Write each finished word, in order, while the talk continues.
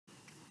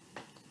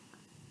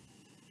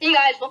Hey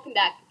guys, welcome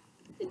back.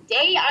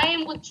 Today I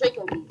am with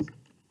Draco.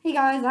 Hey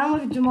guys, I'm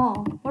with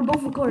Jamal. We're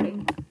both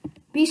recording.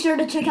 Be sure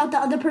to check out the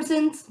other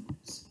person's.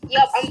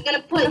 Yep, I'm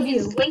gonna put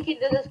his link in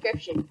the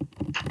description.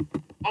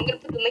 I'm gonna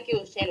put the link to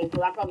his channel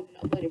because I'm probably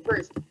gonna upload it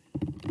first.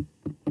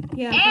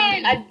 Yeah.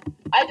 And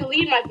I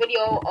deleted my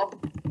video of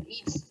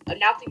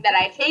announcing that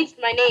I changed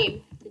my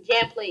name to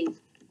JamPlays.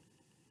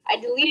 I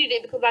deleted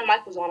it because my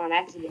mic was on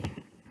accident.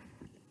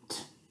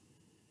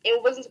 It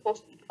wasn't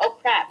supposed to. Oh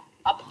crap!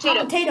 A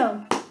potato.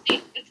 Potato.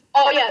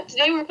 Oh yeah,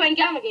 today we're playing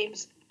Gamma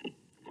games.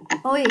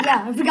 Oh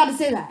yeah, I forgot to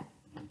say that.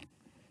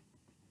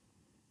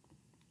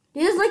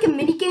 This is like a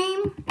mini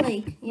game.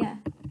 Like, yeah,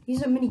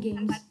 these are mini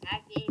games.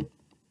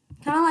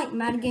 Kind of like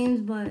Mad Games,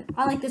 but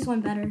I like this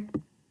one better.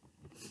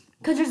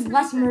 Cause there's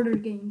less murder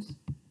games.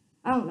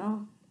 I don't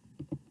know.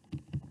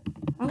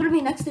 I'm gonna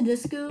be next to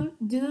this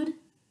dude,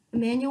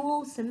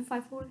 Emmanuel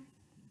 754.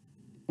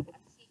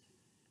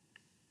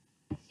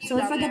 So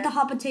if I get the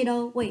hot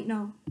potato, wait,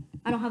 no,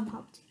 I don't have the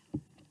hot potato.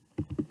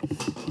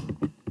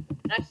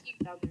 I see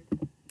you down there.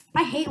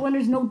 I hate when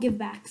there's no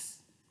givebacks.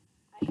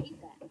 I hate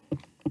that.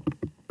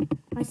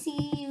 I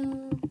see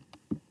you.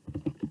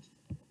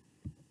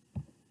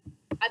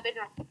 I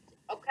better not.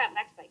 Oh crap,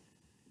 max spike.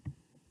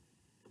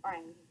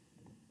 Alright.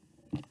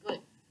 Good.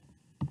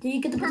 Did you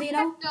get the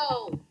potato?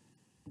 No.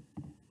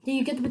 Did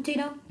you get the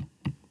potato?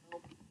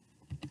 Nope.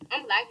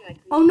 I'm lagging like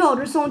crazy. Oh no,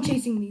 there's someone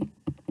chasing me.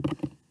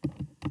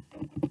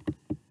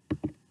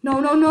 No,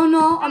 no, no,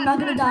 no. I'm not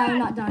gonna die. I'm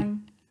not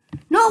dying.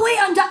 No, wait,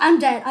 I'm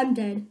dead. I'm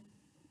dead.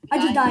 I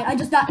just died. I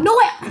just died. No,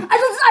 wait.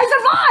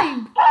 I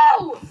survived.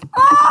 Oh!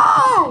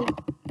 Oh!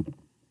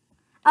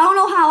 I don't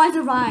know how I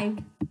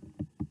survived.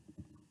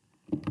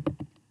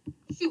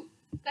 Shoot.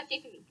 Stop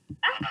chasing me.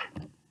 Ah!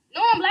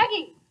 No, I'm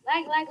lagging.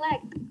 Lag.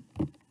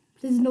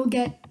 There's no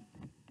get.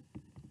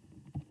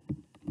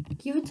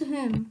 Give it to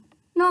him.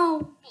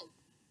 No.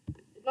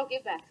 There's no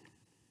give back.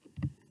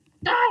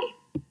 Die!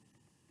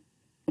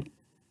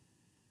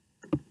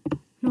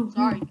 No.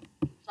 Sorry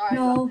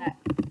No. about that.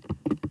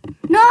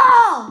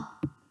 No!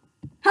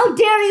 How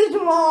dare you,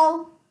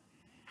 Jamal?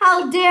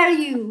 How dare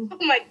you? Oh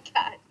my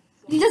god.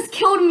 You just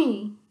killed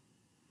me.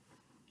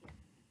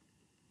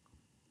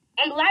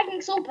 I'm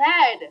lagging so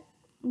bad.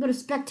 I'm gonna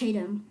spectate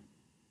him.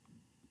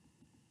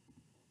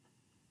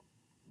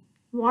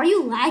 Why are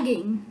you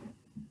lagging?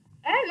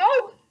 I don't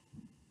know.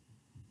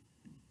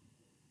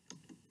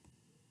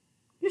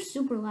 You're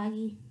super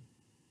laggy.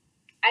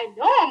 I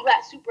know I'm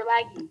that super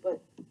laggy,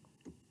 but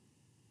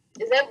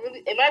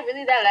am I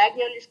really that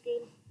laggy on your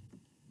screen?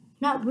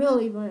 Not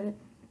really, but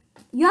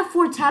you have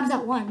 4 tabs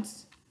at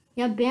once.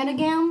 You have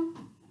Bandicam,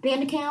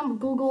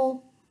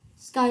 Google,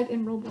 Skype,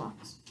 and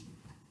Roblox.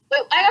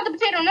 Wait, I got the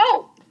potato.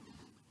 No!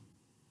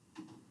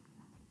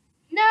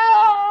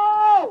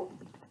 No!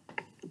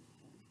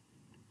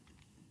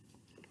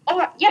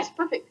 Oh, yes,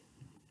 perfect.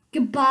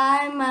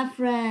 Goodbye, my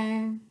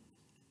friend.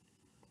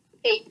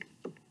 Hey,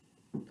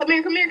 come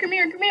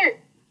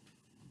here.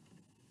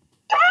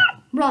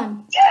 Ah!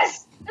 Run.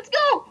 Yes! Let's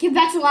go! Give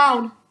back to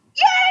loud.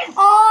 Yes!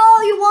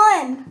 Oh, you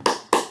won!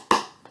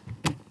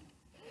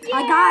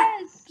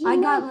 Yes! I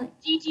got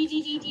like... G.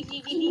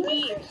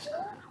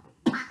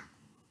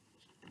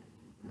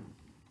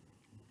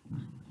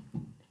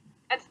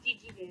 That's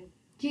GG, man.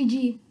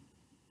 GG.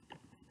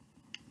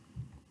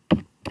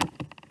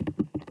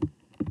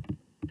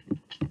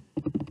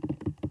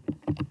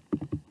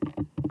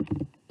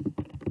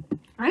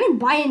 I didn't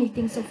buy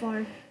anything so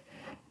far.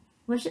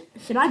 What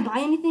should I buy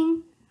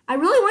anything? I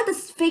really want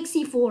this fake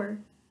C4.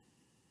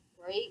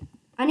 Right?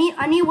 I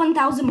need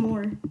 1,000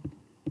 more.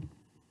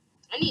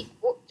 I need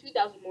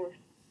 2,000 more.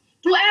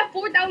 So I have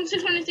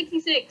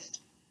 4,666.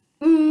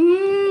 I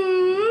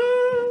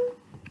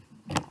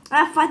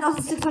have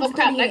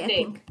 5,638, I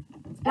think.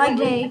 Like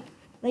day.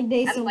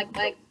 I don't like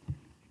legs.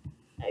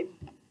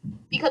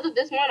 Because of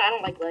this one, I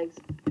don't like legs.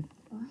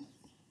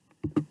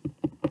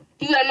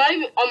 Dude, I'm not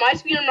even on my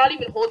screen. I'm not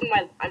even holding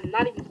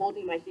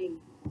my thing.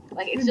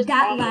 Like it's You're just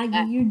that on laggy. my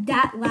back. You're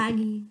that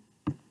laggy.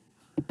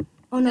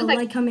 Oh no, like,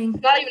 light coming.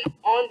 It's not even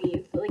on me.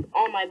 It's like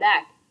on my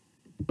back.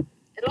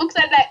 It looks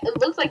like that. It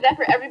looks like that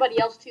for everybody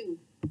else too.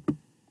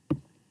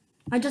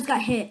 I just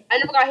got hit. I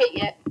never got hit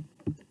yet.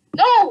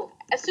 No!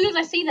 As soon as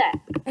I see that.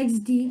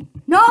 XD.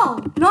 No!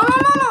 No!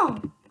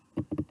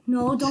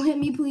 No! Don't hit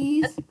me,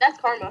 please. That's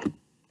karma.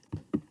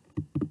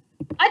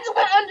 I just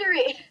went under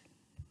it.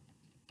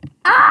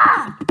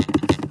 Ah!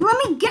 Let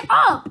me get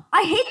up!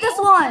 I hate this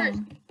one! First.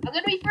 I'm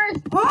gonna be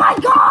first. Oh my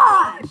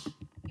gosh!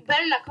 You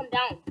better not come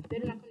down. You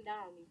better not come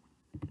down on me.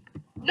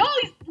 No,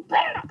 you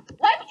better not.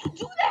 Why would you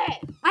do that?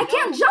 I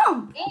can't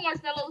jump! No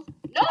marshmallows.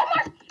 No!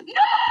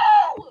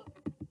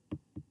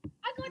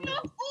 I got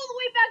knocked all the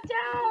way back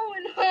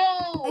down. No!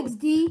 XD.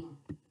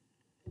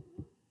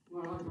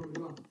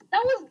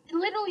 That was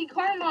literally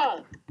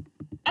karma.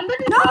 I'm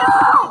literally No!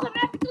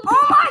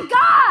 Oh my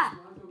god!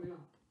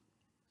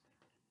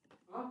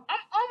 I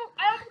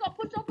almost got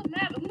pushed off the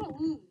map. I'm gonna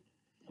lose.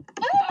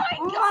 Oh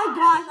my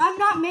gosh, I'm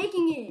not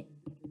making it.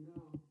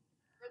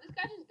 Bro, this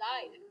guy just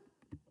died.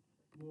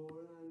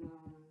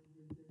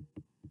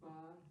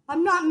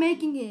 I'm not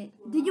making it.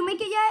 Did you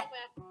make it yet?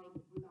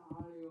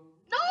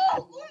 No!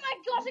 Oh my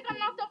gosh, I got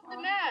knocked off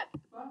the map.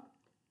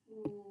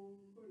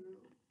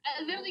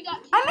 I literally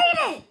got killed. I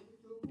made it!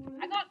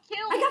 I got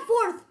killed. I got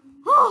 4th.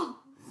 Oh,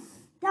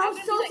 that was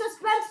so like,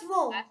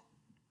 suspenseful.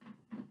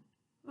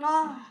 It's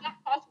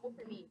not possible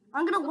for me.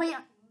 I'm gonna wait.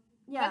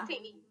 Yeah.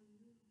 Spectate me.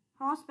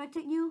 I'll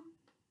spectate you.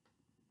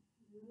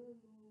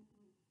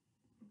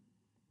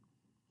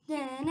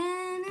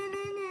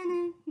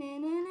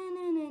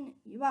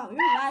 Wow,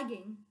 you're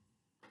lagging.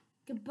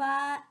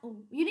 Goodbye. Oh,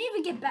 you didn't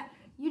even get back.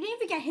 You didn't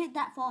even get hit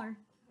that far.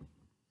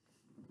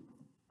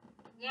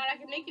 No, I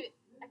can make it.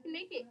 I can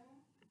make it.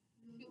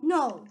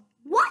 No.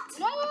 What?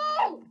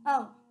 No!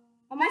 Oh.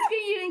 On my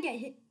screen, you didn't get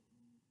hit.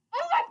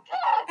 Oh my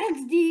god!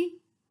 XD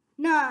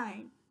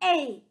 9,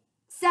 8,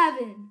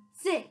 7,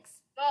 6,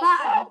 No,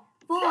 5, no,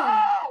 4,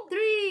 no.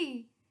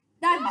 3.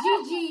 That's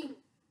No. GG.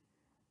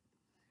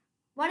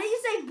 Why did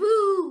you say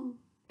boo?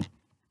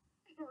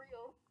 For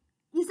real.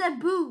 You said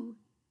boo.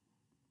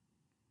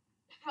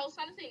 I was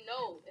trying to say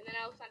no, and then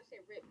I was trying to say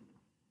rip.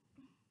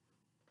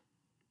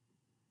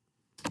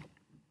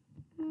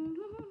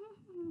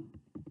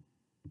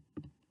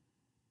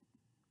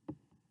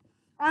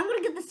 I'm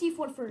gonna get the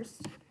C4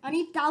 first. I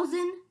need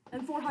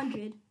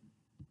 1,400.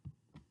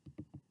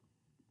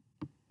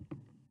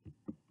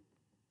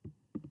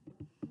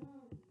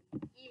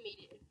 You made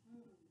it.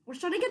 We're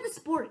trying to get the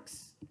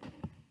sporks.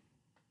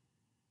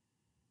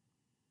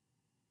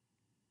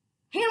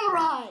 Hammer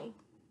Eye.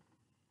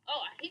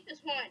 Oh, I hate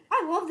this one.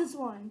 I love this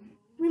one.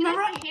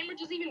 Remember? My hammer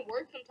doesn't even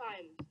work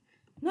sometimes.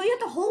 No, you have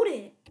to hold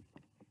it.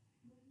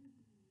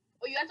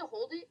 Oh, you have to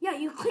hold it? Yeah,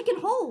 you click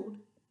and hold.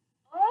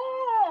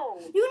 Oh!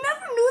 You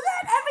never knew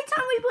that every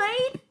time we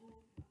played?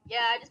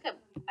 Yeah, I just kept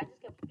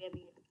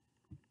spamming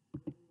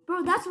it.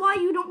 Bro, that's why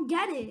you don't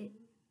get it.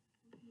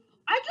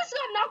 I just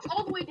got knocked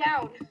all the way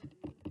down.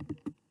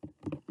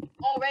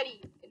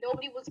 Already. And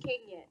nobody was king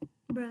yet.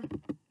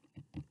 Bruh.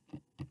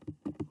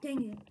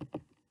 Dang it.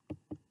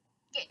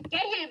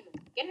 Get him!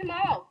 Get him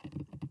off!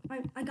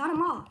 I got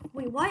him off.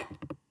 Wait, what?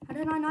 How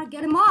did I not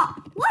get him off?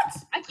 What?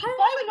 I keep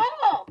falling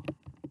off!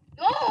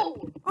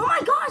 No! Oh my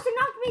gosh, they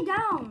knocked me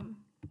down.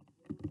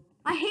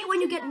 I hate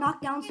when you get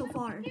knocked down so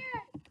far.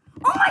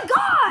 Oh my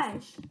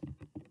gosh!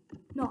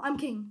 No, I'm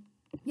king.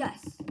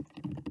 Yes.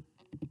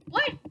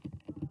 What?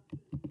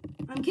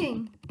 I'm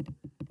king.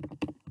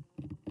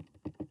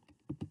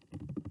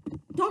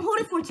 Don't hold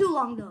it for too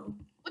long though.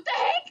 What the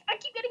heck? I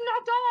keep getting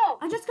knocked off!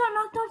 I just got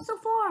knocked off so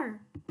far.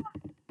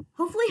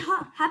 Hopefully,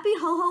 Happy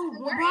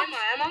Ho-Ho Where Roblox. am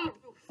I? I'm on the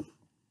roof.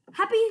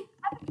 Happy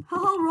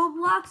Ho-Ho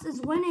Roblox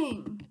is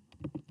winning.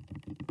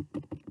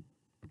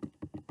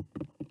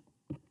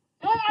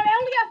 No, I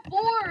only have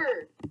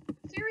 4!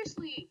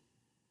 Seriously.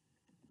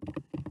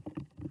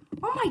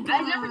 Oh my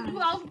gosh. I never knew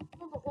I was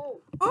supposed to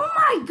hold. Oh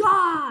my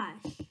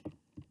gosh.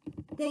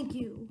 Thank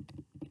you.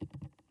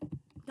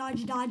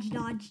 Dodge, dodge,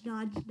 dodge,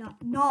 dodge, dodge.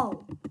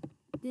 No.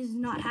 This is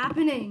not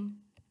happening.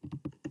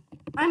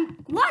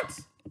 What?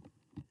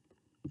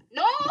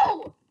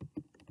 No!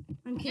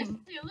 I'm Yes, king.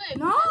 you live.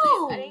 No!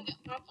 You live. I didn't get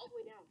knocked all the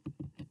way down.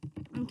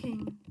 I'm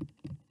king.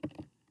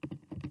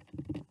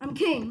 I'm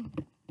king.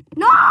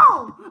 No!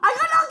 I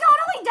got knocked all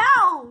the way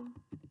down!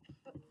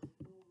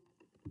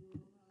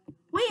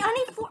 Wait, I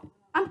need 4.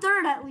 I'm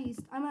 3rd at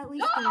least. I'm at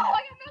least No! 3rd. I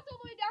got knocked all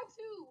the way down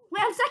too!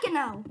 Wait, I'm 2nd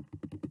now.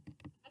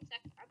 I'm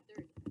 2nd. I'm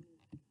 3rd.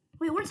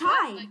 Wait, we're You have,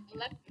 tied. like,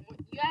 11 more.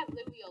 You have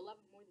literally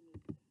 11 more than me.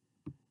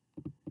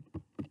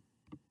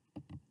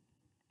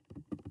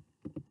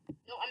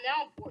 No, I'm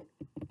now on 4th.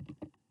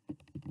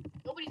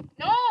 Nobody's.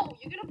 No!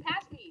 You're gonna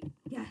pass me.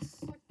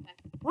 Yes. Of course you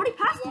passed me. Already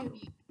passed you.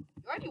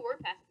 You already were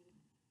passing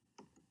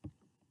me.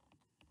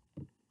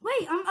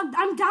 Wait,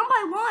 I'm down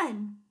by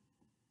 1.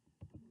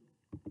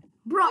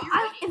 Bro, Oh, you're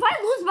winning. if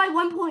I lose by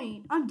 1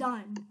 point, I'm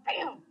done.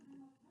 Bam!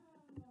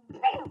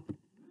 Bam!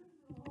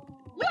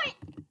 What?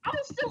 I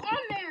was still on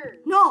there.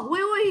 No,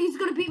 wait, he's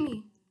gonna beat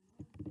me.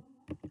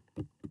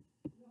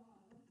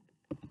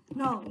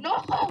 No. No!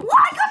 What?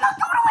 I got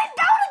knocked all the way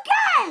down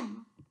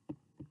again!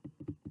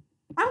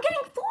 I'm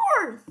getting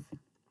 4th!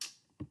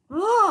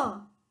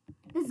 Ugh!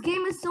 This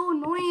game is so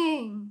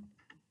annoying.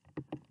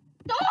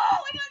 No!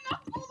 I got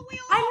knocked all the way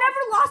off. I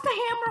never lost a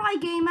Hammer Eye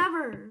game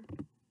ever.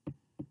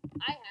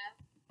 I have.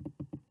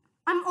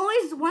 I'm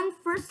always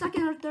 1st,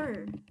 2nd, or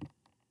 3rd.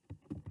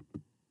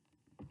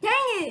 Dang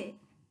it!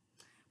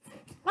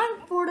 I'm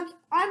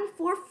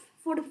 4th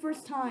for the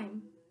first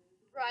time.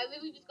 Bro, I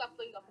literally just got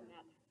flinged off the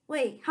map.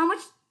 Wait, how much?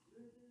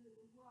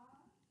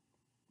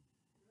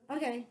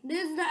 Okay,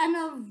 this is the end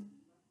of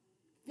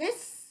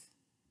this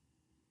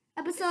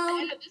episode.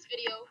 The end of this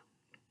video.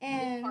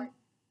 And Part.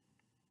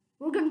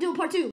 we're gonna do part 2.